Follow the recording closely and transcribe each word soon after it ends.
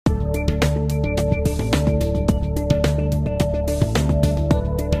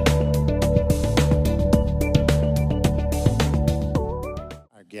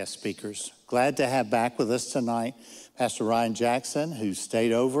guest speakers. Glad to have back with us tonight Pastor Ryan Jackson, who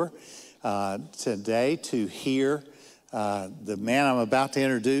stayed over today to hear the man I'm about to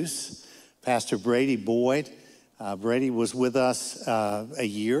introduce, Pastor Brady Boyd. Brady was with us a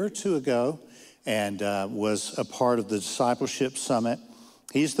year or two ago and was a part of the Discipleship Summit.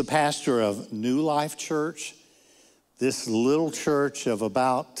 He's the pastor of New Life Church, this little church of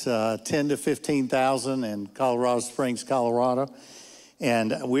about 10 to 15,000 in Colorado Springs, Colorado.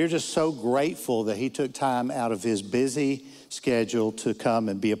 And we're just so grateful that he took time out of his busy schedule to come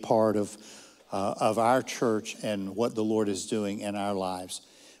and be a part of our church and what the Lord is doing in our lives.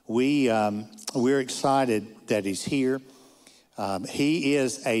 We're excited that he's here. He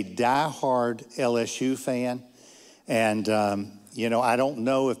is a diehard LSU fan. And, I don't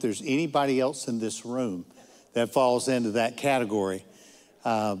know if there's anybody else in this room that falls into that category.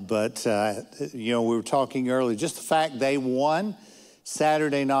 But we were talking earlier, just the fact they won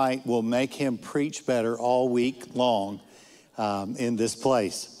Saturday night will make him preach better all week long in this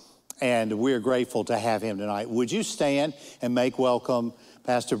place. And we're grateful to have him tonight. Would you stand and make welcome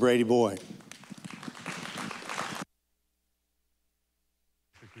Pastor Brady Boyd?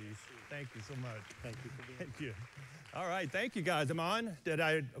 Thank you so much. Thank you for being here. Thank you. All right, thank you guys. I'm on.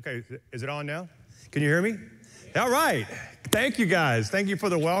 Okay, is it on now? Can you hear me? All right. Thank you guys. Thank you for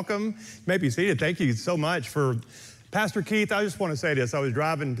the welcome. You may be seated. Thank you so much for Pastor Keith. I just want to say this. I was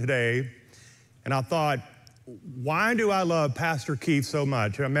driving today and I thought, why do I love Pastor Keith so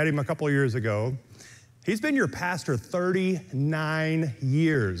much? I met him a couple of years ago. He's been your pastor 39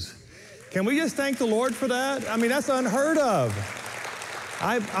 years. Can we just thank the Lord for that? I mean, that's unheard of.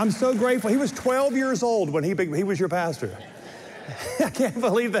 I'm so grateful. He was 12 years old when he was your pastor. I can't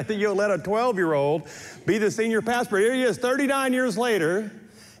believe that you let a 12-year-old be the senior pastor. Here he is 39 years later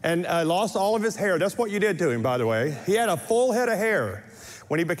and lost all of his hair. That's what you did to him, by the way. He had a full head of hair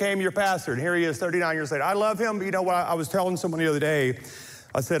when he became your pastor, and here he is 39 years later. I love him. You know what? I was telling someone the other day,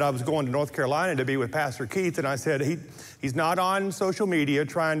 I said I was going to North Carolina to be with Pastor Keith, and I said he's not on social media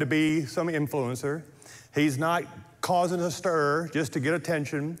trying to be some influencer. He's not causing a stir just to get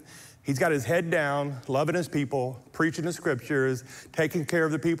attention. He's got his head down, loving his people, preaching the scriptures, taking care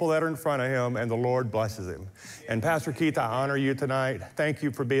of the people that are in front of him, and the Lord blesses him. And Pastor Keith, I honor you tonight. Thank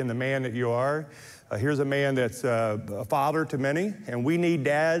you for being the man that you are. Here's a man that's a father to many, and we need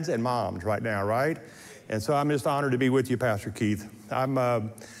dads and moms right now, right? And so I'm just honored to be with you, Pastor Keith.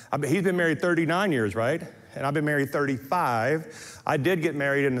 He's been married 39 years, right? And I've been married 35. I did get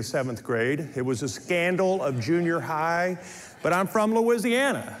married in the 7th grade. It was a scandal of junior high, but I'm from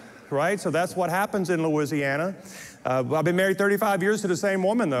Louisiana, right? So that's what happens in Louisiana. I've been married 35 years to the same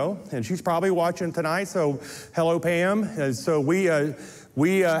woman, though, and she's probably watching tonight, so hello, Pam. And so we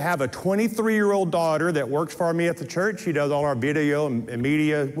have a 23-year-old daughter that works for me at the church. She does all our video and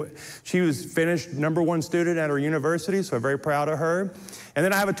media. She was finished #1 student at her university, so I'm very proud of her. And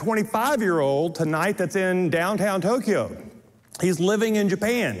then I have a 25-year-old tonight that's in downtown Tokyo. He's living in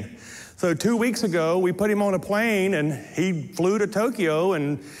Japan. So 2 weeks ago, we put him on a plane, and he flew to Tokyo,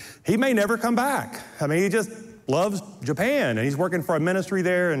 and he may never come back. I mean, he just loves Japan, and he's working for a ministry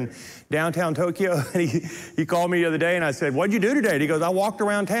there in downtown Tokyo. And he called me the other day, and I said, "What'd you do today?" And he goes, "I walked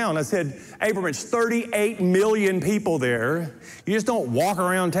around town." I said, "Abram, it's 38 million people there. You just don't walk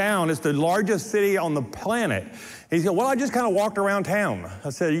around town. It's the largest city on the planet." He said, "Well, I just kind of walked around town." I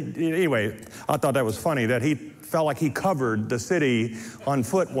said, anyway, I thought that was funny that he felt like he covered the city on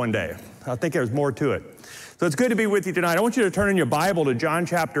foot one day. I think there's more to it. So it's good to be with you tonight. I want you to turn in your Bible to John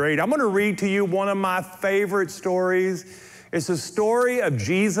chapter 8. I'm going to read to you one of my favorite stories. It's a story of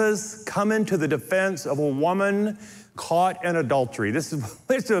Jesus coming to the defense of a woman caught in adultery. It's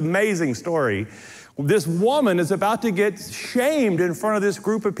an amazing story. This woman is about to get shamed in front of this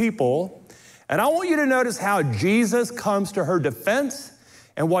group of people. And I want you to notice how Jesus comes to her defense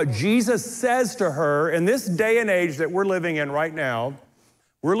and what Jesus says to her in this day and age that we're living in right now.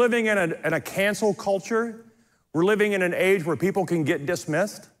 We're living in a cancel culture. We're living in an age where people can get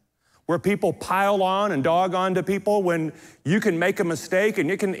dismissed, where people pile on and dog on to people when you can make a mistake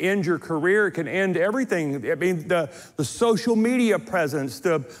and it can end your career, it can end everything. I mean, the social media presence,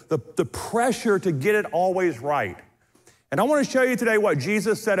 the pressure to get it always right. And I want to show you today what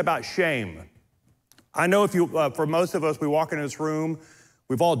Jesus said about shame. I know for most of us, we walk into this room,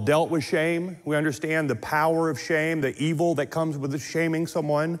 we've all dealt with shame. We understand the power of shame, the evil that comes with shaming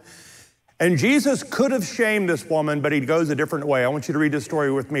someone. And Jesus could have shamed this woman, but he goes a different way. I want you to read this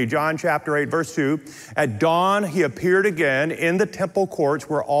story with me. John chapter 8, verse 2. At dawn, he appeared again in the temple courts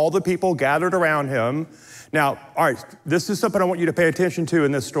where all the people gathered around him. Now, all right, this is something I want you to pay attention to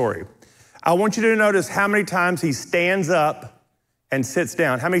in this story. I want you to notice how many times he stands up and sits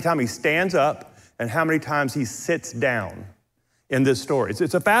down. How many times he stands up and how many times he sits down in this story.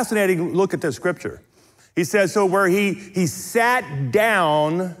 It's a fascinating look at this scripture. He says, so where he sat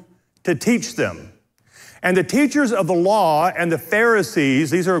down to teach them. And the teachers of the law and the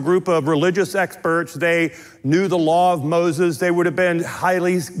Pharisees, these are a group of religious experts. They knew the law of Moses. They would have been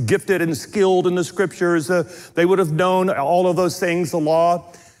highly gifted and skilled in the scriptures. They would have known all of those things, the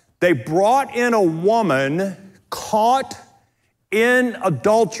law. They brought in a woman caught in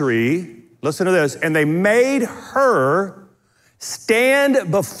adultery. Listen to this. And they made her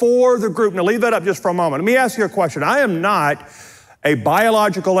stand before the group. Now leave that up just for a moment. Let me ask you a question. I am not a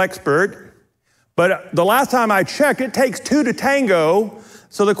biological expert. But the last time I checked, it takes two to tango.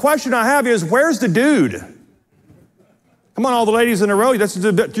 So the question I have is, where's the dude? Come on, all the ladies in a row. That's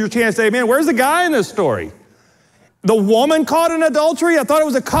your chance to say amen. Where's the guy in this story? The woman caught in adultery? I thought it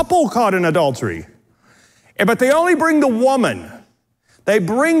was a couple caught in adultery. But they only bring the woman. They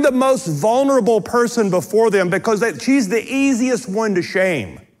bring the most vulnerable person before them because she's the easiest one to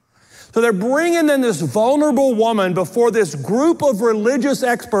shame. So they're bringing in this vulnerable woman before this group of religious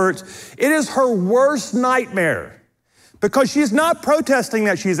experts. It is her worst nightmare because she's not protesting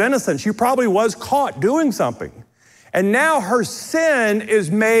that she's innocent. She probably was caught doing something. And now her sin is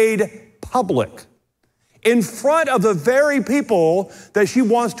made public in front of the very people that she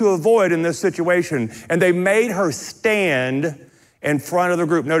wants to avoid in this situation. And they made her stand in front of the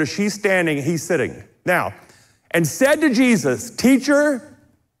group. Notice she's standing, he's sitting. Now, and said to Jesus, "Teacher,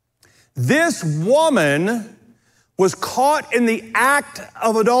 this woman was caught in the act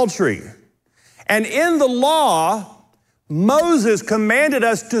of adultery. And in the law, Moses commanded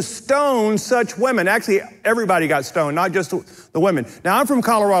us to stone such women." Actually, everybody got stoned, not just the women. Now, I'm from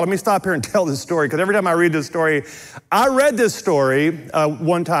Colorado. Let me stop here and tell this story, because every time I read this story, I read this story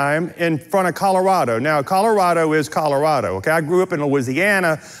one time in front of Colorado. Now, Colorado is Colorado, okay? I grew up in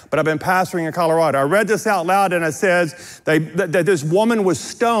Louisiana, but I've been pastoring in Colorado. I read this out loud, and it says that this woman was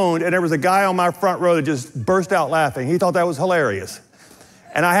stoned, and there was a guy on my front row that just burst out laughing. He thought that was hilarious.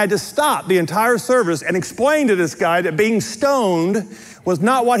 And I had to stop the entire service and explain to this guy that being stoned was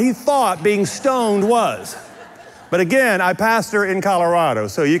not what he thought being stoned was. But again, I pastor in Colorado,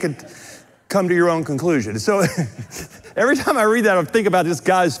 so you can come to your own conclusion. So every time I read that, I think about this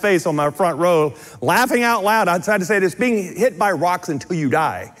guy's face on my front row, laughing out loud. I decided to say this: being hit by rocks until you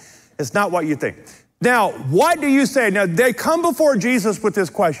die. It's not what you think. Now, what do you say? Now, they come before Jesus with this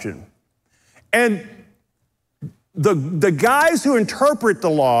question. And the guys who interpret the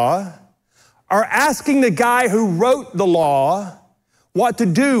law are asking the guy who wrote the law what to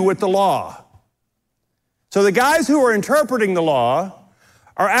do with the law. So the guys who are interpreting the law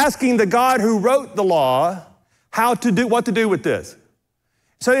are asking the God who wrote the law what to do with this.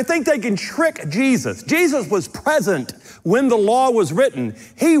 So they think they can trick Jesus. Jesus was present when the law was written.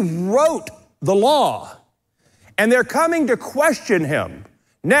 He wrote the law. And they're coming to question him.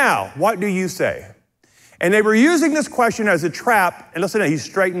 Now, what do you say? And they were using this question as a trap. And listen, he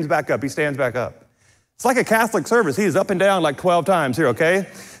straightens back up. He stands back up. It's like a Catholic service. He's up and down like 12 times here, okay?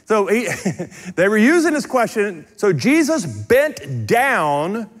 So they were using this question. So Jesus bent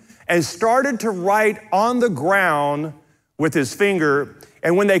down and started to write on the ground with his finger.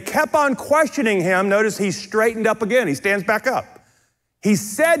 And when they kept on questioning him, notice he straightened up again. He stands back up. He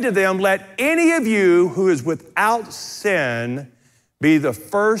said to them, "Let any of you who is without sin be the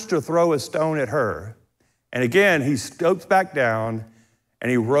first to throw a stone at her." And again, he stoops back down and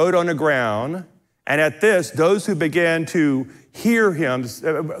he wrote on the ground. And at this, those who began to hear him,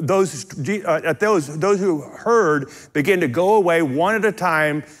 those who heard began to go away one at a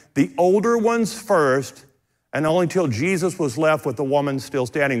time, the older ones first, and only until Jesus was left with the woman still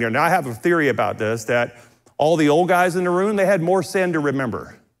standing there. Now, I have a theory about this, that all the old guys in the room, they had more sin to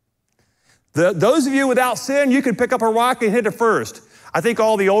remember. Those of you without sin, you could pick up a rock and hit it first. I think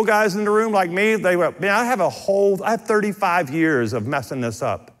all the old guys in the room like me, they were, man, I have 35 years of messing this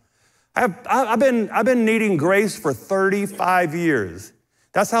up. I've been needing grace for 35 years.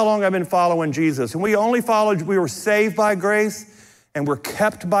 That's how long I've been following Jesus. And we were saved by grace and we're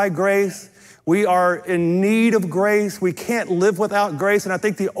kept by grace. We are in need of grace. We can't live without grace. And I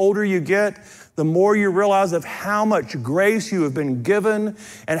think the older you get, the more you realize of how much grace you have been given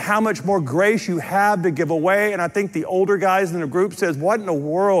and how much more grace you have to give away. And I think the older guys in the group says, what in the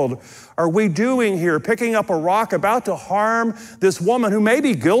world are we doing here? Picking up a rock about to harm this woman who may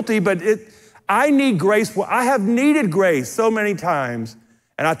be guilty, but I need grace. I have needed grace so many times.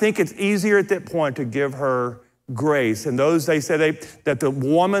 And I think it's easier at that point to give her grace. And they said that the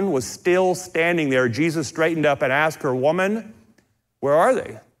woman was still standing there. Jesus straightened up and asked her, "Woman, where are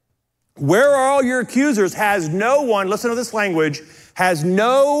they? Where are all your accusers? Has no one, listen to this language, has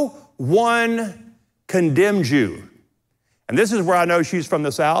no one condemned you? And this is where I know she's from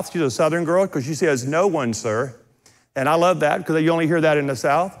the South. She's a Southern girl because she says, no one, sir. And I love that because you only hear that in the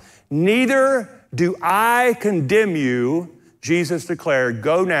South. Neither do I condemn you, Jesus declared.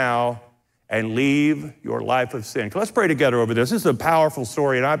 Go now and leave your life of sin. Let's pray together over this. This is a powerful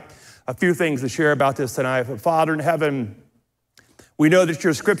story, and I have a few things to share about this tonight. Father in heaven, we know that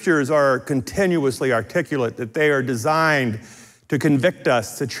your scriptures are continuously articulate, that they are designed to convict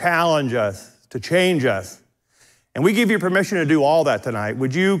us, to challenge us, to change us. And we give you permission to do all that tonight.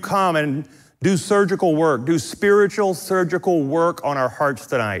 Would you come and do surgical work, do spiritual surgical work on our hearts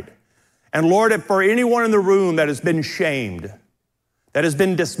tonight? And Lord, if for anyone in the room that has been shamed, that has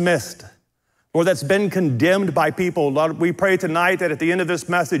been dismissed, or that's been condemned by people, Lord, we pray tonight that at the end of this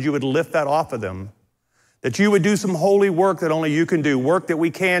message, you would lift that off of them. That you would do some holy work that only you can do, work that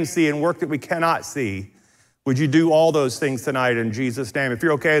we can see and work that we cannot see. Would you do all those things tonight in Jesus' name? If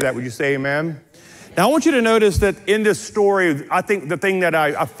you're okay with that, would you say amen? Now, I want you to notice that in this story, I think the thing that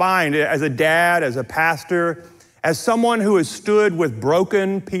I find as a dad, as a pastor, as someone who has stood with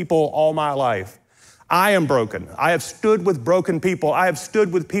broken people all my life, I am broken. I have stood with broken people. I have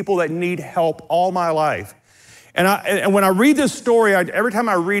stood with people that need help all my life. And when I read this story, every time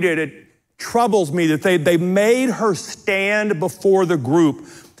I read it, it troubles me that they made her stand before the group.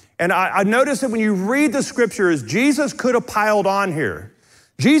 And I notice that when you read the scriptures, Jesus could have piled on here.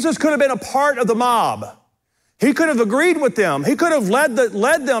 Jesus could have been a part of the mob. He could have agreed with them. He could have led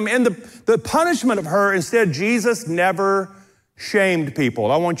them in the punishment of her. Instead, Jesus never shamed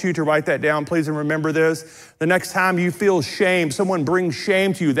people. I want you to write that down, please, and remember this. The next time you feel shame, someone brings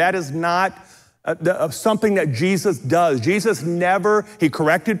shame to you, that is not something that Jesus does. Jesus never, he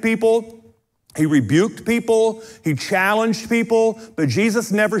corrected people, he rebuked people, he challenged people, but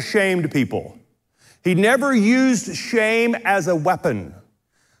Jesus never shamed people. He never used shame as a weapon.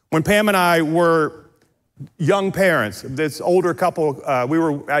 When Pam and I were young parents, this older couple, we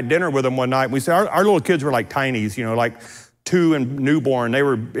were at dinner with them one night. We said our little kids were like tinies, like 2 and newborn. They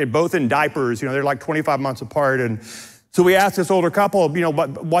were both in diapers, they're like 25 months apart. And so we asked this older couple,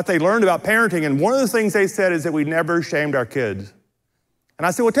 what they learned about parenting. And one of the things they said is that we never shamed our kids. And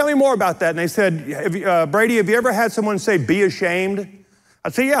I said, well, tell me more about that. And they said, Brady, have you ever had someone say, be ashamed?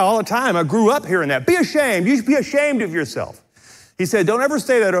 I said, yeah, all the time. I grew up hearing that. Be ashamed. You should be ashamed of yourself. He said, don't ever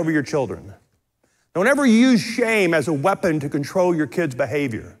say that over your children. Don't ever use shame as a weapon to control your kids'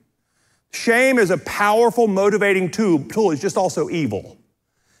 behavior. Shame is a powerful, motivating tool. It's just also evil.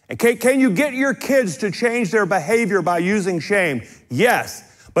 And can you get your kids to change their behavior by using shame?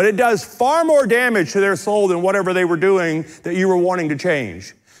 Yes, but it does far more damage to their soul than whatever they were doing that you were wanting to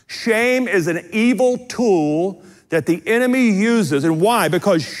change. Shame is an evil tool that the enemy uses. And why?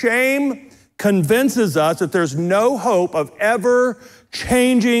 Because shame convinces us that there's no hope of ever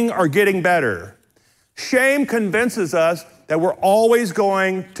changing or getting better. Shame convinces us that we're always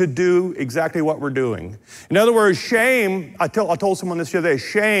going to do exactly what we're doing. In other words, shame, I told someone this the other day,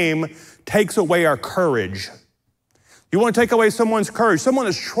 shame takes away our courage. You want to take away someone's courage, someone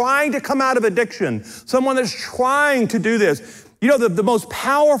that's trying to come out of addiction, someone that's trying to do this. The most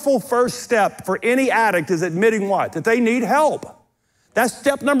powerful first step for any addict is admitting what? That they need help. That's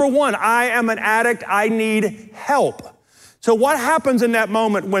step number 1. I am an addict, I need help. So what happens in that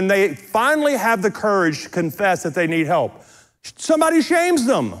moment when they finally have the courage to confess that they need help? Somebody shames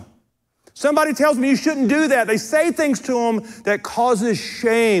them. Somebody tells them you shouldn't do that. They say things to them that causes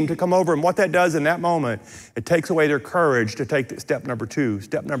shame to come over them. What that does in that moment, it takes away their courage to take step number 2,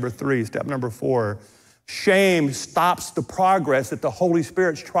 step number 3, step number 4. Shame stops the progress that the Holy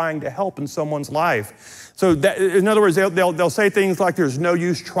Spirit's trying to help in someone's life. So in other words, they'll say things like, there's no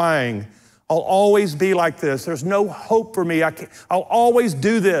use trying. I'll always be like this. There's no hope for me. I'll always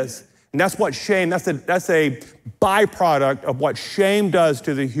do this. And that's what shame, that's a byproduct of what shame does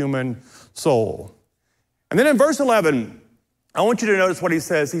to the human soul. And then in verse 11, I want you to notice what he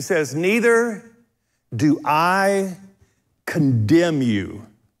says. He says, neither do I condemn you.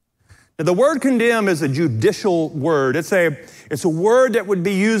 Now, the word condemn is a judicial word. It's a word that would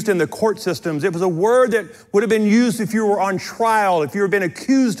be used in the court systems. It was a word that would have been used if you were on trial, if you were being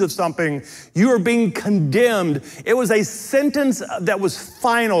accused of something. You were being condemned. It was a sentence that was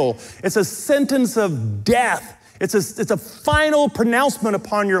final. It's a sentence of death. It's a final pronouncement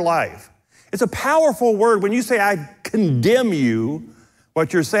upon your life. It's a powerful word. When you say, I condemn you,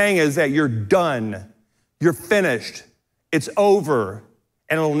 what you're saying is that you're done. You're finished. It's over.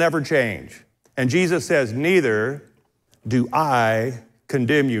 And it'll never change. And Jesus says, neither do I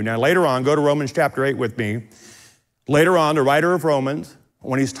condemn you. Now, later on, go to Romans chapter 8 with me. Later on, the writer of Romans,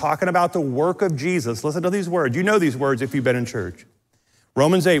 when he's talking about the work of Jesus, listen to these words. You know these words if you've been in church.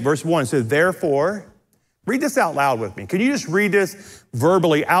 Romans 8, verse 1 says, therefore, read this out loud with me. Can you just read this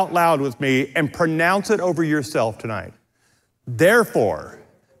verbally out loud with me and pronounce it over yourself tonight? Therefore,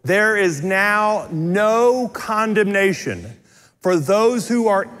 there is now no condemnation for those who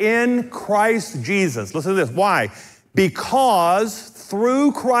are in Christ Jesus. Listen to this. Why? Because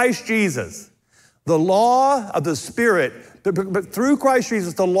through Christ Jesus, the law of the Spirit, but through Christ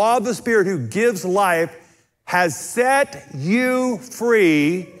Jesus, the law of the Spirit who gives life has set you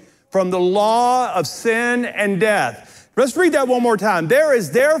free from the law of sin and death. Let's read that one more time. There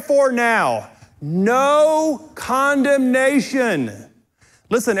is therefore now no condemnation.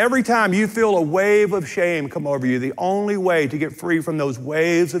 Listen, every time you feel a wave of shame come over you, the only way to get free from those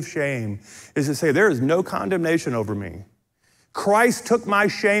waves of shame is to say, there is no condemnation over me. Christ took my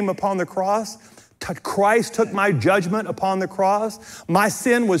shame upon the cross. Christ took my judgment upon the cross. My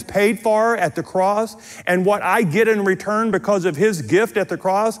sin was paid for at the cross. And what I get in return because of his gift at the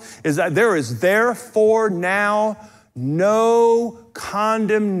cross is that there is therefore now no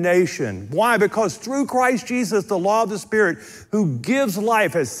condemnation. Why? Because through Christ Jesus, the law of the Spirit who gives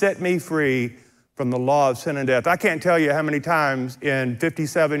life has set me free from the law of sin and death. I can't tell you how many times in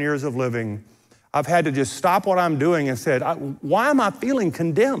 57 years of living, I've had to just stop what I'm doing and said, why am I feeling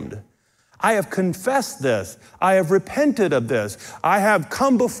condemned? I have confessed this. I have repented of this. I have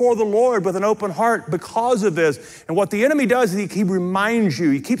come before the Lord with an open heart because of this. And what the enemy does is he reminds you.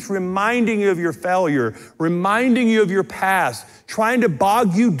 He keeps reminding you of your failure, reminding you of your past, trying to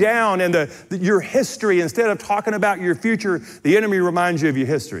bog you down in your history. Instead of talking about your future, the enemy reminds you of your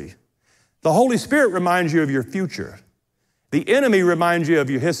history. The Holy Spirit reminds you of your future. The enemy reminds you of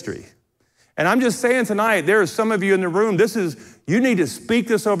your history. And I'm just saying tonight, there are some of you in the room, you need to speak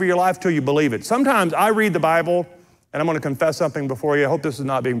this over your life till you believe it. Sometimes I read the Bible, and I'm going to confess something before you. I hope this is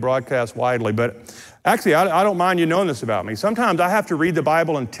not being broadcast widely, but actually, I don't mind you knowing this about me. Sometimes I have to read the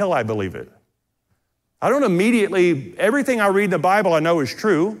Bible until I believe it. I don't immediately, everything I read in the Bible I know is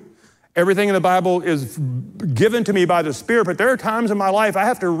true. Everything in the Bible is given to me by the Spirit, but there are times in my life I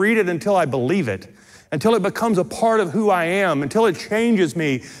have to read it until I believe it. Until it becomes a part of who I am, until it changes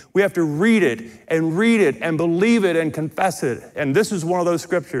me, we have to read it and believe it and confess it. And this is one of those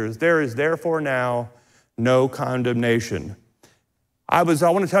scriptures. There is therefore now no condemnation. I want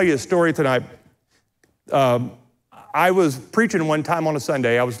to tell you a story tonight. I was preaching one time on a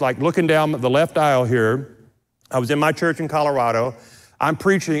Sunday. I was like looking down the left aisle here. I was in my church in Colorado. I'm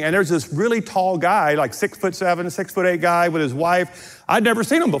preaching, and there's this really tall guy, like 6'7", 6'8" guy with his wife. I'd never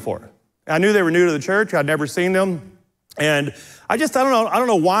seen him before. I knew they were new to the church. I'd never seen them. And I don't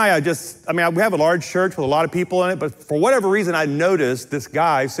know why. We have a large church with a lot of people in it, but for whatever reason, I noticed this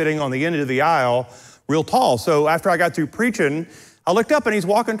guy sitting on the end of the aisle, real tall. So after I got through preaching, I looked up and he's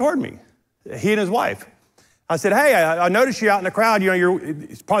walking toward me, he and his wife. I said, hey, I noticed you out in the crowd.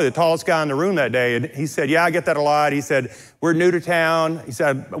 He's probably the tallest guy in the room that day. And he said, yeah, I get that a lot. He said, we're new to town. He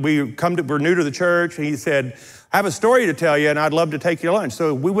said, we're new to the church. And he said, I have a story to tell you, and I'd love to take you to lunch.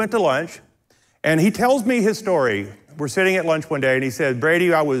 So we went to lunch, and he tells me his story. We're sitting at lunch one day, and he said,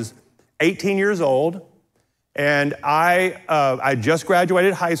 Brady, I was 18 years old, and I just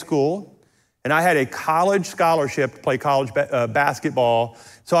graduated high school, and I had a college scholarship to play college basketball.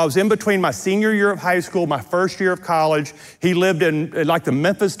 So I was in between my senior year of high school, my first year of college. He lived in like the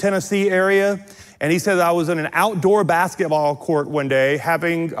Memphis, Tennessee area. And he said I was in an outdoor basketball court one day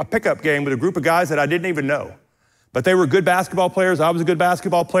having a pickup game with a group of guys that I didn't even know. But they were good basketball players. I was a good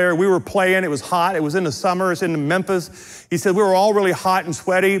basketball player. We were playing. It was hot. It was in the summer. It's in Memphis. He said we were all really hot and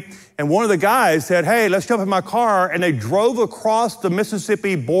sweaty. And one of the guys said, hey, let's jump in my car. And they drove across the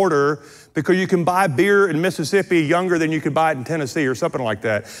Mississippi border because you can buy beer in Mississippi younger than you could buy it in Tennessee or something like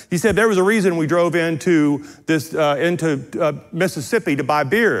that. He said there was a reason we drove into Mississippi to buy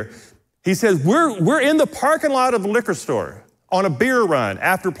beer. He says, we're in the parking lot of the liquor store on a beer run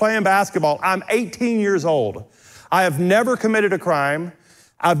after playing basketball. I'm 18 years old. I have never committed a crime.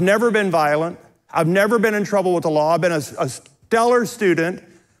 I've never been violent. I've never been in trouble with the law. I've been a stellar student.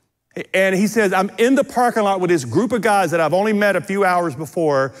 And he says, I'm in the parking lot with this group of guys that I've only met a few hours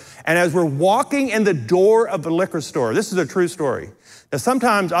before. And as we're walking in the door of the liquor store, this is a true story. Now,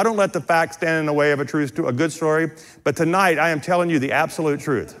 sometimes I don't let the facts stand in the way of a good story. But tonight, I am telling you the absolute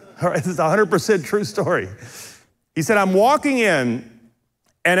truth. All right, this is a 100% true story. He said, I'm walking in.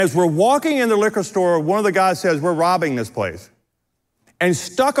 And as we're walking in the liquor store, one of the guys says, we're robbing this place. And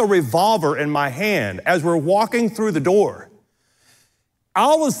stuck a revolver in my hand as we're walking through the door.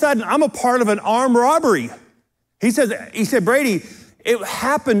 All of a sudden, I'm a part of an armed robbery. He said, Brady, it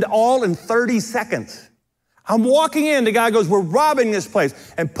happened all in 30 seconds. I'm walking in, the guy goes, we're robbing this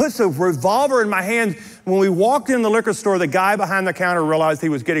place, and puts a revolver in my hand. When we walked in the liquor store, the guy behind the counter realized he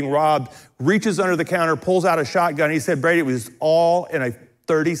was getting robbed, reaches under the counter, pulls out a shotgun. He said, Brady, it was all in a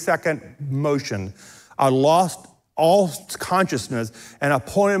 30-second motion. I lost all consciousness, and I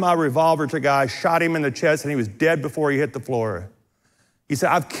pointed my revolver to the guy, shot him in the chest, and he was dead before he hit the floor. He said,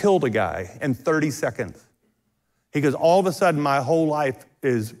 I've killed a guy in 30 seconds. He goes, all of a sudden, my whole life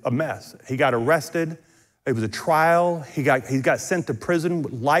is a mess. He got arrested. It was a trial. He got sent to prison,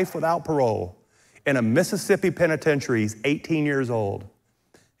 life without parole, in a Mississippi penitentiary. He's 18 years old.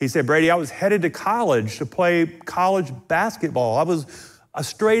 He said, Brady, I was headed to college to play college basketball. I was a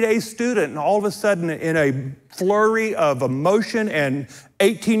straight A student, and all of a sudden, in a flurry of emotion and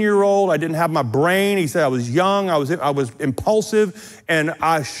 18-year-old, I didn't have my brain. He said I was young, I was impulsive, and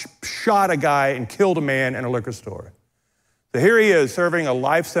I shot a guy and killed a man in a liquor store. So here he is serving a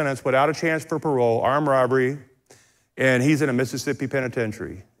life sentence without a chance for parole, armed robbery, and he's in a Mississippi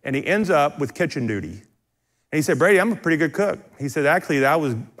penitentiary. And he ends up with kitchen duty. And he said, Brady, I'm a pretty good cook. He said, actually, that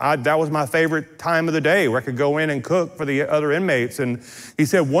was my favorite time of the day where I could go in and cook for the other inmates. And he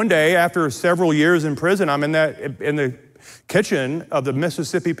said, one day, after several years in prison, I'm in the kitchen of the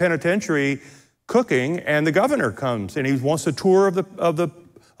Mississippi penitentiary cooking, and the governor comes, and he wants a tour of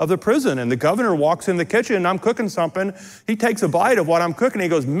the prison. And the governor walks in the kitchen, and I'm cooking something. He takes a bite of what I'm cooking. He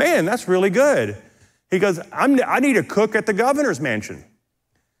goes, man, that's really good. He goes, I need a cook at the governor's mansion.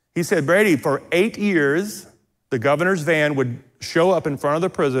 He said, Brady, for 8 years, the governor's van would show up in front of the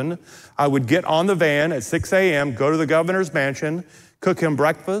prison. I would get on the van at 6 a.m., go to the governor's mansion, cook him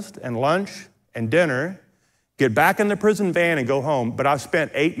breakfast and lunch and dinner, get back in the prison van and go home. But I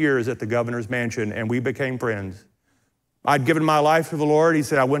spent 8 years at the governor's mansion, and we became friends. I'd given my life to the Lord. He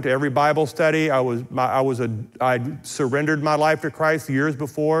said, I went to every Bible study. I surrendered my life to Christ years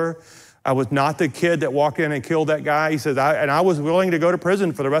before. I was not the kid that walked in and killed that guy. He said, I was willing to go to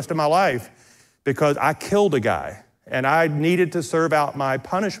prison for the rest of my life because I killed a guy, and I needed to serve out my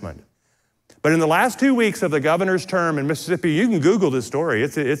punishment. But in the last 2 weeks of the governor's term in Mississippi, you can Google this story.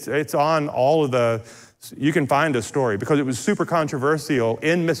 It's on all of the, you can find this story because it was super controversial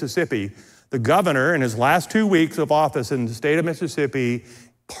in Mississippi. The governor, in his last 2 weeks of office in the state of Mississippi,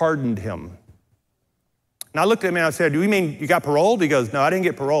 pardoned him. And I looked at him and I said, do you mean you got paroled? He goes, no, I didn't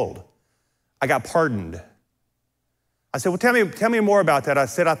get paroled. I got pardoned. I said, well, tell me more about that. I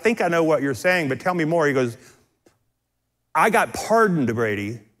said, I think I know what you're saying, but tell me more. He goes, I got pardoned,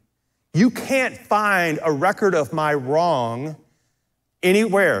 Brady. You can't find a record of my wrong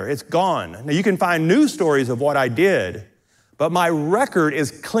anywhere. It's gone. Now, you can find news stories of what I did, but my record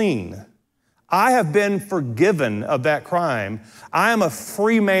is clean. I have been forgiven of that crime. I am a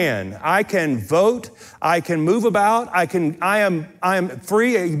free man. I can vote. I can move about. I am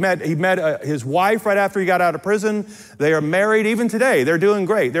free. He met his wife right after he got out of prison. They are married even today. They're doing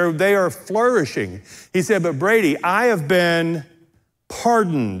great. They are flourishing. He said, but Brady, I have been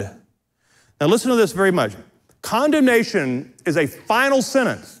pardoned. Now listen to this very much. Condemnation is a final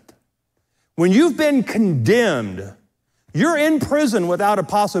sentence. When you've been condemned, you're in prison without a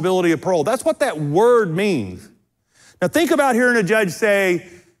possibility of parole. That's what that word means. Now think about hearing a judge say,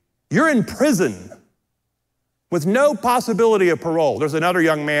 you're in prison with no possibility of parole. There's another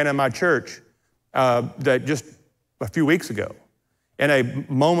young man in my church that just a few weeks ago, in a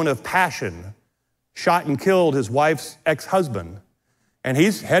moment of passion, shot and killed his wife's ex-husband. And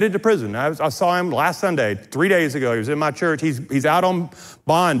he's headed to prison. I saw him last Sunday, 3 days ago. He was in my church. He's out on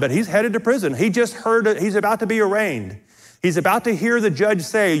bond, but he's headed to prison. He just heard it. He's about to be arraigned. He's about to hear the judge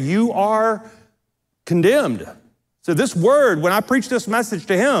say, you are condemned. So this word, when I preached this message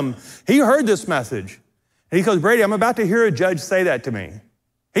to him, he heard this message. And he goes, Brady, I'm about to hear a judge say that to me.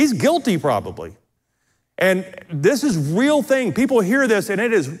 He's guilty probably. And this is real thing. People hear this and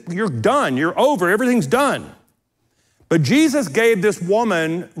you're done, you're over, everything's done. But Jesus gave this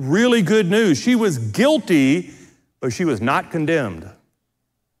woman really good news. She was guilty, but she was not condemned.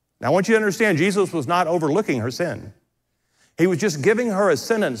 Now I want you to understand, Jesus was not overlooking her sin. He was just giving her a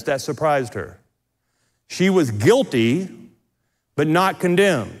sentence that surprised her. She was guilty, but not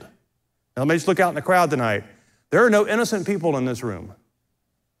condemned. Now let me just look out in the crowd tonight. There are no innocent people in this room.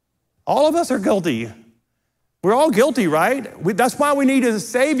 All of us are guilty. We're all guilty, right? That's why we need a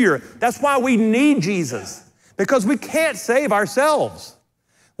Savior. That's why we need Jesus, because we can't save ourselves.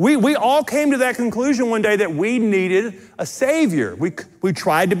 We all came to that conclusion one day that we needed a Savior. We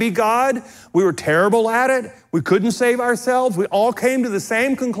tried to be God. We were terrible at it. We couldn't save ourselves. We all came to the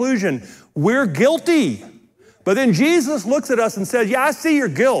same conclusion. We're guilty. But then Jesus looks at us and says, yeah, I see your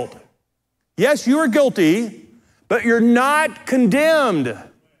guilt. Yes, you are guilty, but you're not condemned.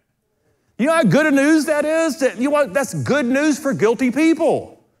 You know how good news that is? That's good news for guilty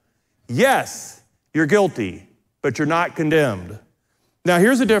people. Yes, you're guilty, but you're not condemned. Now,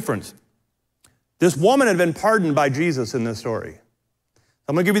 here's the difference. This woman had been pardoned by Jesus in this story.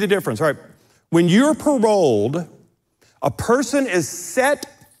 I'm going to give you the difference. All right. When you're paroled, a person is set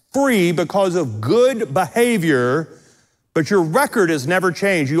free because of good behavior, but your record has never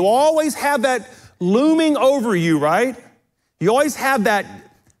changed. You always have that looming over you, right? You always have that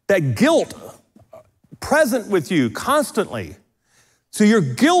guilt present with you constantly. So you're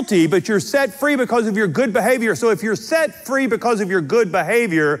guilty, but you're set free because of your good behavior. So if you're set free because of your good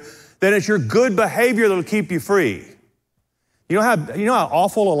behavior, then it's your good behavior that'll keep you free. You know how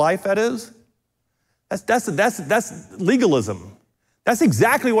awful a life that is? That's legalism. That's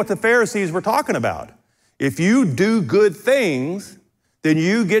exactly what the Pharisees were talking about. If you do good things, then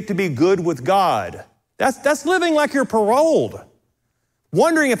you get to be good with God. That's living like you're paroled.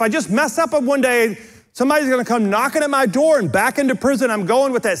 Wondering if I just mess up one day, somebody's going to come knocking at my door and back into prison. I'm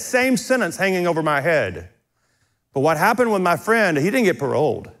going with that same sentence hanging over my head. But what happened with my friend, he didn't get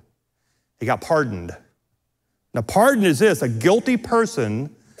paroled. He got pardoned. Now, pardon is this: a guilty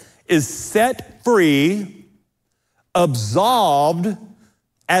person is set free, absolved,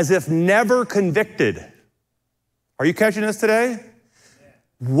 as if never convicted. Are you catching this today?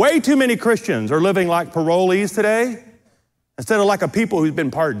 Way too many Christians are living like parolees today instead of like a people who's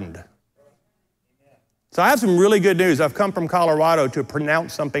been pardoned. So I have some really good news. I've come from Colorado to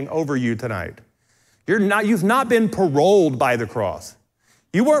pronounce something over you tonight. You've not been paroled by the cross.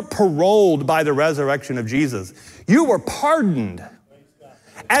 You weren't paroled by the resurrection of Jesus. You were pardoned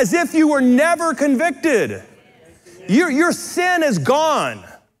as if you were never convicted. Your sin is gone.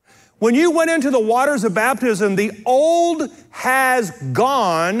 When you went into the waters of baptism, the old has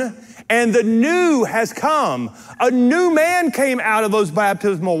gone and the new has come. A new man came out of those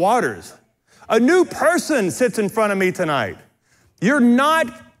baptismal waters. A new person sits in front of me tonight. You're not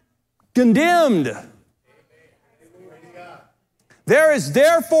condemned. There is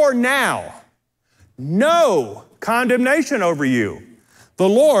therefore now no condemnation over you. The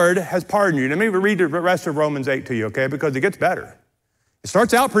Lord has pardoned you. Let me read the rest of Romans 8 to you, okay? Because it gets better. It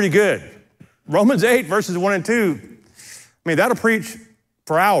starts out pretty good. Romans 8, verses 1 and 2. I mean, that'll preach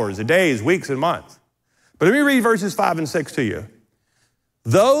for hours, days, weeks, and months. But let me read verses 5 and 6 to you.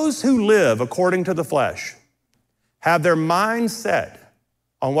 Those who live according to the flesh have their mind set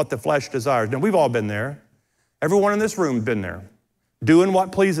on what the flesh desires. Now, we've all been there. Everyone in this room has been there. Doing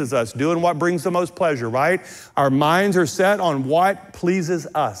what pleases us, doing what brings the most pleasure, right? Our minds are set on what pleases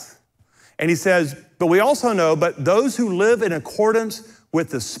us. And he says, but we also know, but those who live in accordance with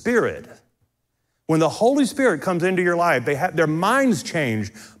the Spirit, when the Holy Spirit comes into your life, their minds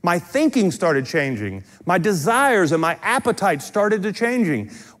change. My thinking started changing. My desires and my appetites started to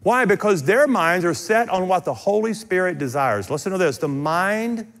changing. Why? Because their minds are set on what the Holy Spirit desires. Listen to this, the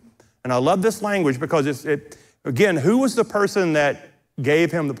mind, and I love this language because again, who was the person that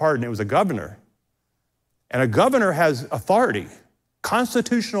gave him the pardon? It was a governor. And a governor has authority,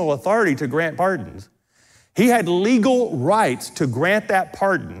 constitutional authority to grant pardons. He had legal rights to grant that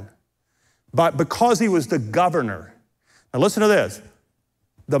pardon, but because he was the governor. Now listen to this.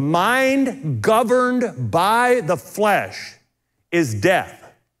 The mind governed by the flesh is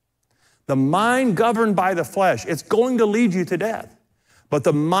death. The mind governed by the flesh, it's going to lead you to death. But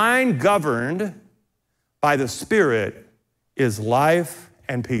the mind governed by the Spirit is life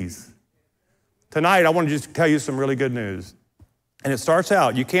and peace. Tonight, I want to just tell you some really good news. And it starts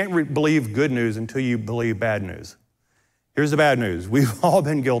out, you can't believe good news until you believe bad news. Here's the bad news. We've all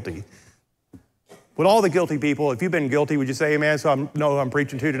been guilty. With all the guilty people, if you've been guilty, would you say amen? So I know who I'm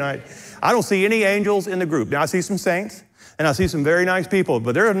preaching to tonight. I don't see any angels in the group. Now, I see some saints, and I see some very nice people,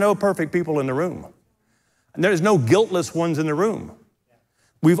 but there are no perfect people in the room. And there's no guiltless ones in the room.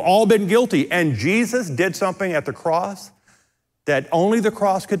 We've all been guilty, and Jesus did something at the cross that only the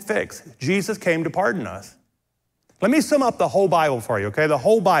cross could fix. Jesus came to pardon us. Let me sum up the whole Bible for you, okay? The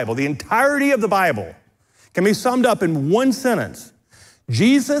whole Bible, the entirety of the Bible can be summed up in one sentence.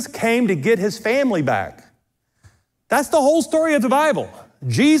 Jesus came to get his family back. That's the whole story of the Bible.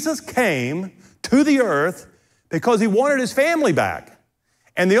 Jesus came to the earth because he wanted his family back.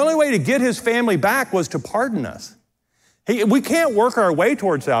 And the only way to get his family back was to pardon us. We can't work our way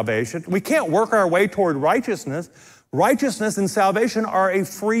toward salvation. We can't work our way toward righteousness. Righteousness and salvation are a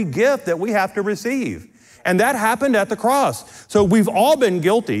free gift that we have to receive. And that happened at the cross. So we've all been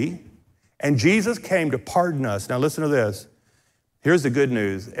guilty, and Jesus came to pardon us. Now listen to this. Here's the good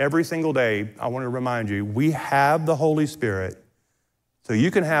news. Every single day, I want to remind you, we have the Holy Spirit, so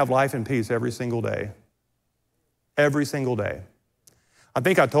you can have life and peace every single day. Every single day. I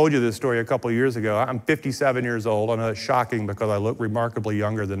think I told you this story a couple of years ago. I'm 57 years old. I know it's shocking because I look remarkably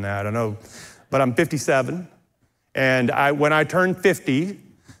younger than that. I know, but I'm 57. And when I turned 50,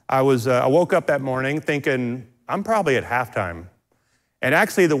 I woke up that morning thinking, I'm probably at halftime. And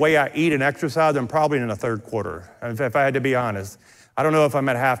actually, the way I eat and exercise, I'm probably in the third quarter, if I had to be honest. I don't know if I'm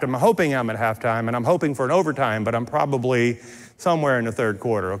at halftime. I'm hoping I'm at halftime, and I'm hoping for an overtime, but I'm probably somewhere in the third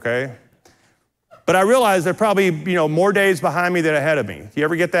quarter, okay? But I realize there are probably, more days behind me than ahead of me. You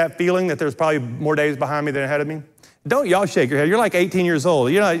ever get that feeling that there's probably more days behind me than ahead of me? Don't y'all shake your head. You're like 18 years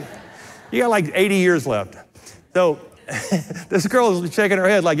old. You got like 80 years left. So this girl is shaking her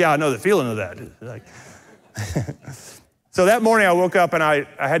head like, yeah, I know the feeling of that. Like, so that morning I woke up and I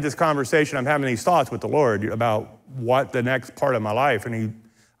had this conversation. I'm having these thoughts with the Lord about what the next part of my life. And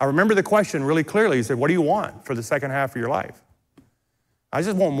I remember the question really clearly. He said, what do you want for the second half of your life? I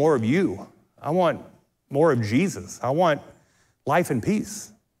just want more of you. I want more of Jesus. I want life and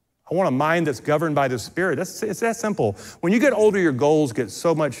peace. I want a mind that's governed by the Spirit. It's that simple. When you get older, your goals get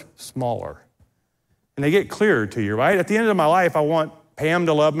so much smaller. And they get clearer to you, right? At the end of my life, I want Pam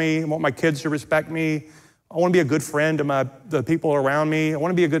to love me. I want my kids to respect me. I want to be a good friend to the people around me. I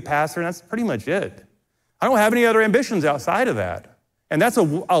want to be a good pastor, and that's pretty much it. I don't have any other ambitions outside of that. And that's a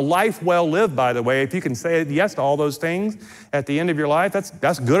life well lived, by the way. If you can say yes to all those things at the end of your life,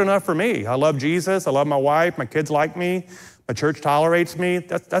 that's good enough for me. I love Jesus. I love my wife. My kids like me. My church tolerates me.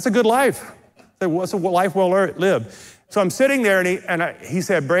 That's a good life. That's a life well lived. So I'm sitting there, and he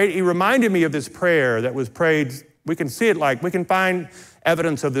said, Brady, he reminded me of this prayer that was prayed. We can see it we can find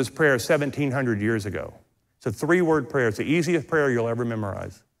evidence of this prayer 1,700 years ago. It's a 3-word prayer. It's the easiest prayer you'll ever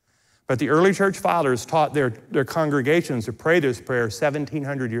memorize. But the early church fathers taught their congregations to pray this prayer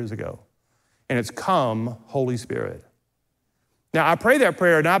 1,700 years ago. And it's, come, Holy Spirit. Now, I pray that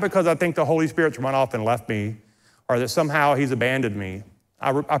prayer not because I think the Holy Spirit's run off and left me or that somehow he's abandoned me.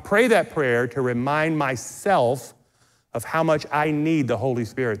 I pray that prayer to remind myself of how much I need the Holy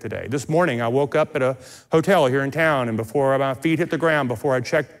Spirit today. This morning, I woke up at a hotel here in town, and before my feet hit the ground, before I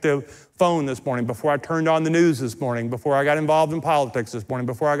checked the phone this morning, before I turned on the news this morning, before I got involved in politics this morning,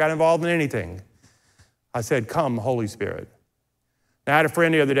 before I got involved in anything, I said, come, Holy Spirit. Now, I had a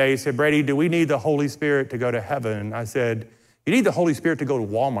friend the other day, he said, Brady, do we need the Holy Spirit to go to heaven? I said, you need the Holy Spirit to go to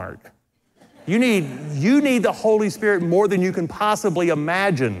Walmart. You need the Holy Spirit more than you can possibly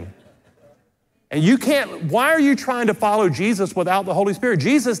imagine. And why are you trying to follow Jesus without the Holy Spirit?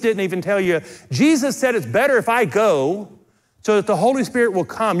 Jesus didn't even tell you. Jesus said it's better if I go so that the Holy Spirit will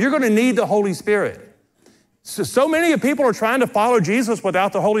come. You're going to need the Holy Spirit. So many people are trying to follow Jesus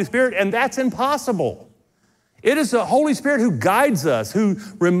without the Holy Spirit, and that's impossible. It is the Holy Spirit who guides us, who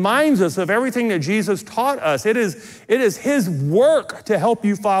reminds us of everything that Jesus taught us. It is his work to help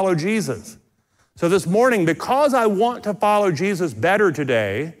you follow Jesus. So this morning, because I want to follow Jesus better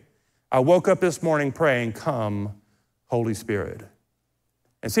today, I woke up this morning praying, come, Holy Spirit.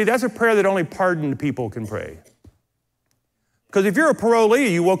 And see, that's a prayer that only pardoned people can pray. Because if you're a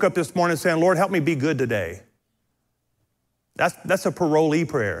parolee, you woke up this morning saying, Lord, help me be good today. That's a parolee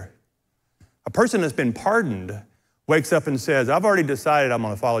prayer. A person that's been pardoned wakes up and says, I've already decided I'm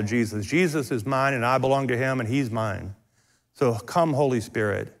going to follow Jesus. Jesus is mine, and I belong to him, and he's mine. So come, Holy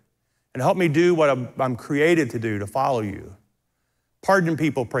Spirit, and help me do what I'm created to do, to follow you. Pardoned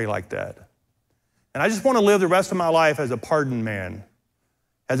people pray like that. And I just want to live the rest of my life as a pardoned man,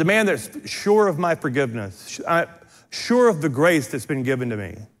 as a man that's sure of my forgiveness, sure of the grace that's been given to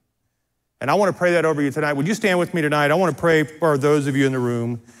me. And I want to pray that over you tonight. Would you stand with me tonight? I want to pray for those of you in the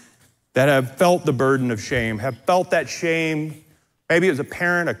room that have felt the burden of shame, have felt that shame, maybe as a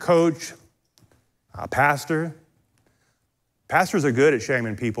parent, a coach, a pastor. Pastors are good at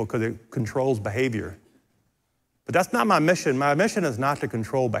shaming people because it controls behavior. But that's not my mission. My mission is not to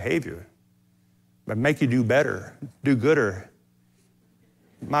control behavior, but make you do better, do gooder.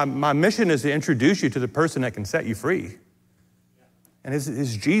 My mission is to introduce you to the person that can set you free. And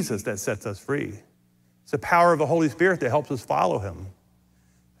it's Jesus that sets us free. It's the power of the Holy Spirit that helps us follow him.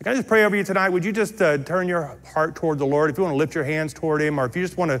 Can I just pray over you tonight? Would you just turn your heart toward the Lord? If you want to lift your hands toward him, or if you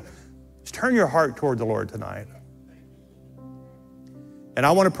just want to just turn your heart toward the Lord tonight. And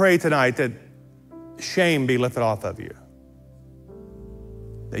I want to pray tonight that shame be lifted off of you.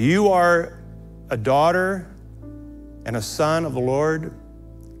 That you are a daughter and a son of the Lord.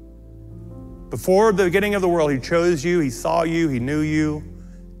 Before the beginning of the world, he chose you, he saw you, he knew you,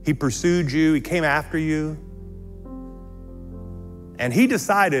 he pursued you, he came after you. And he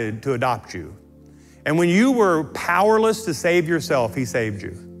decided to adopt you. And when you were powerless to save yourself, he saved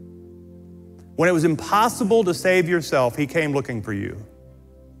you. When it was impossible to save yourself, he came looking for you.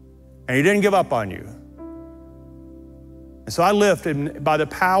 And he didn't give up on you. And so I lift, and by the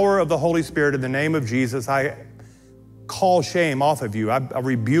power of the Holy Spirit, in the name of Jesus, I call shame off of you. I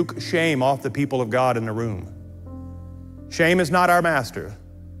rebuke shame off the people of God in the room. Shame is not our master.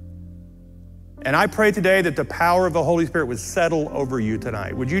 And I pray today that the power of the Holy Spirit would settle over you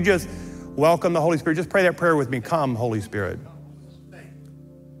tonight. Would you just welcome the Holy Spirit? Just pray that prayer with me. Come, Holy Spirit.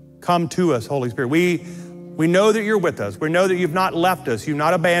 Come to us, Holy Spirit. We know that you're with us. We know that you've not left us. You've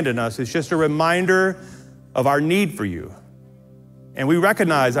not abandoned us. It's just a reminder of our need for you. And we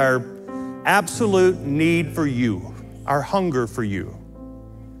recognize our absolute need for you, our hunger for you.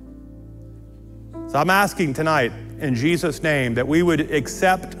 So I'm asking tonight, in Jesus' name, that we would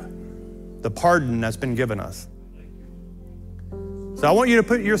accept the pardon that's been given us. So I want you to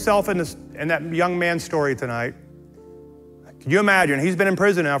put yourself in that young man's story tonight. Can you imagine? He's been in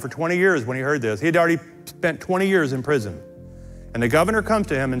prison now for 20 years when he heard this. He had already spent 20 years in prison. And the governor comes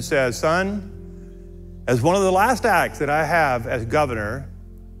to him and says, son, as one of the last acts that I have as governor,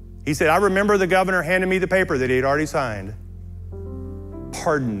 he said, I remember the governor handed me the paper that he had already signed.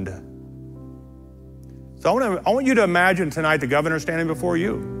 Pardoned. So I want you to imagine tonight the governor standing before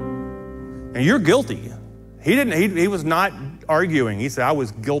you. And you're guilty. He was not arguing. He said, I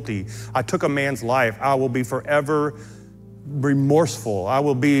was guilty. I took a man's life. I will be forever remorseful.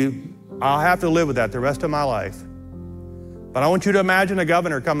 I'll have to live with that the rest of my life. But I want you to imagine a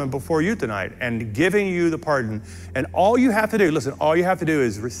governor coming before you tonight and giving you the pardon. And all you have to do, listen, all you have to do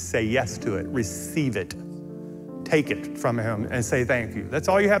is say yes to it, receive it, take it from him and say thank you. That's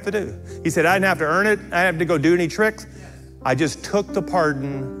all you have to do. He said, I didn't have to earn it. I didn't have to go do any tricks. I just took the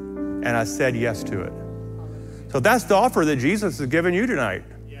pardon and I said yes to it. So that's the offer that Jesus has given you tonight.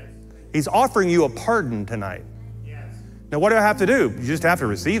 He's offering you a pardon tonight. Now, what do I have to do? You just have to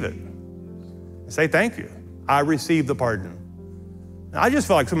receive it. Say thank you. I received the pardon. Now, I just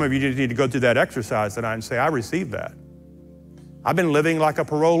feel like some of you just need to go through that exercise tonight and say, I received that. I've been living like a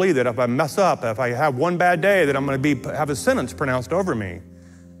parolee that if I mess up, if I have one bad day, that I'm going to have a sentence pronounced over me.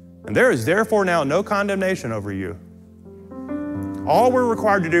 And there is therefore now no condemnation over you. All we're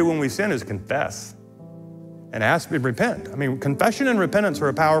required to do when we sin is confess and ask and repent. I mean, confession and repentance are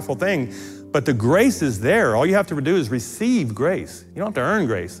a powerful thing, but the grace is there. All you have to do is receive grace. You don't have to earn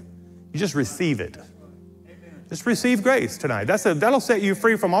grace. You just receive it. Just receive grace tonight. That'll set you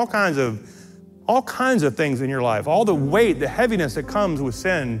free from all kinds of things in your life. All the weight, the heaviness that comes with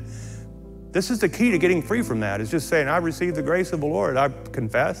sin. This is the key to getting free from that. It's just saying, I received the grace of the Lord. I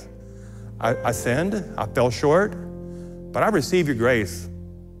confess. I sinned. I fell short. But I receive your grace.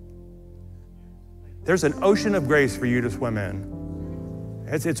 There's an ocean of grace for you to swim in.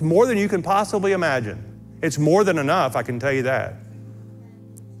 It's more than you can possibly imagine. It's more than enough, I can tell you that.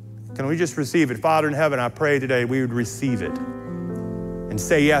 Can we just receive it? Father in heaven, I pray today we would receive it and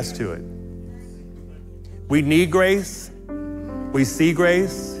say yes to it. We need grace. We see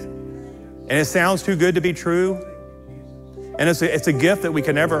grace. And it sounds too good to be true. And it's a gift that we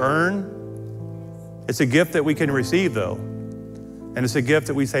can never earn. It's a gift that we can receive, though. And it's a gift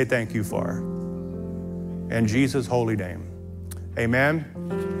that we say thank you for. In Jesus' holy name. Amen.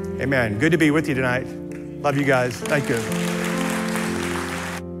 Amen. Good to be with you tonight. Love you guys. Thank you.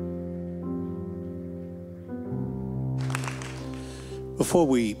 Before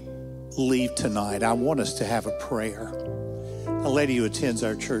we leave tonight, I want us to have a prayer. A lady who attends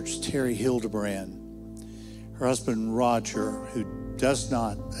our church, Terry Hildebrand, her husband Roger, who does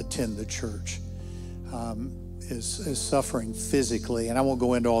not attend the church, is suffering physically. And I won't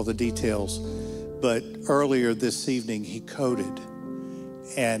go into all the details, but earlier this evening he coded,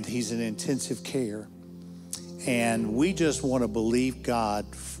 and he's in intensive care. And we just want to believe God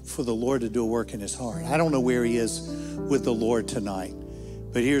for the Lord to do a work in his heart. I don't know where he is with the Lord tonight,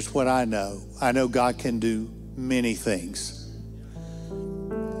 but here's what I know. I know God can do many things.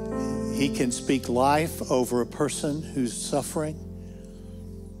 He can speak life over a person who's suffering.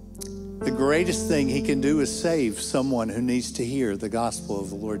 The greatest thing he can do is save someone who needs to hear the gospel of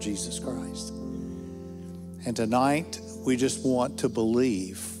the Lord Jesus Christ. And tonight, we just want to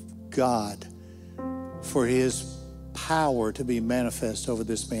believe God for his power to be manifest over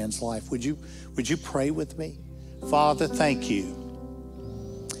this man's life. Would you pray with me? Father, thank you.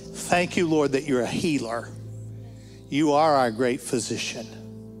 Thank you, Lord, that you're a healer. You are our great physician.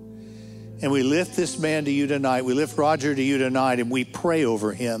 And we lift this man to you tonight. We lift Roger to you tonight, and we pray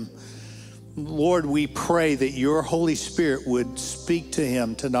over him. Lord, we pray that your Holy Spirit would speak to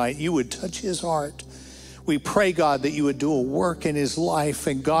him tonight. You would touch his heart. We pray, God, that you would do a work in his life,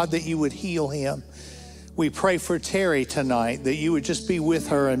 and God, that you would heal him. We pray for Terry tonight, that you would just be with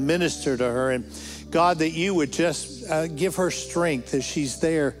her and minister to her. And God, that you would just give her strength as she's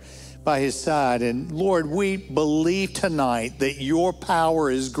there by his side. And Lord, we believe tonight that your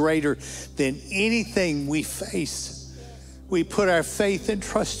power is greater than anything we face. We put our faith and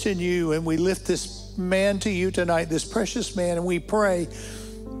trust in you, and we lift this man to you tonight, this precious man, and we pray,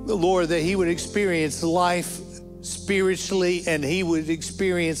 Lord, that he would experience life spiritually and he would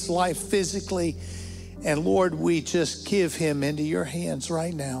experience life physically. And Lord, we just give him into your hands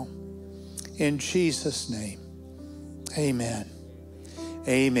right now. In Jesus' name, amen.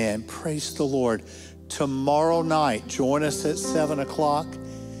 Amen. Praise the Lord. Tomorrow night, join us at 7 o'clock.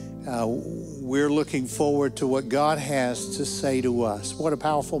 We're looking forward to what God has to say to us. What a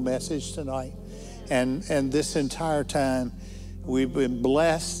powerful message tonight. And this entire time, we've been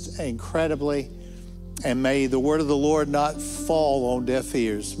blessed incredibly. And may the word of the Lord not fall on deaf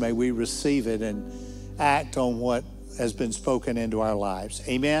ears. May we receive it and act on what has been spoken into our lives.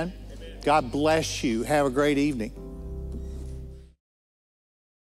 Amen. God bless you. Have a great evening.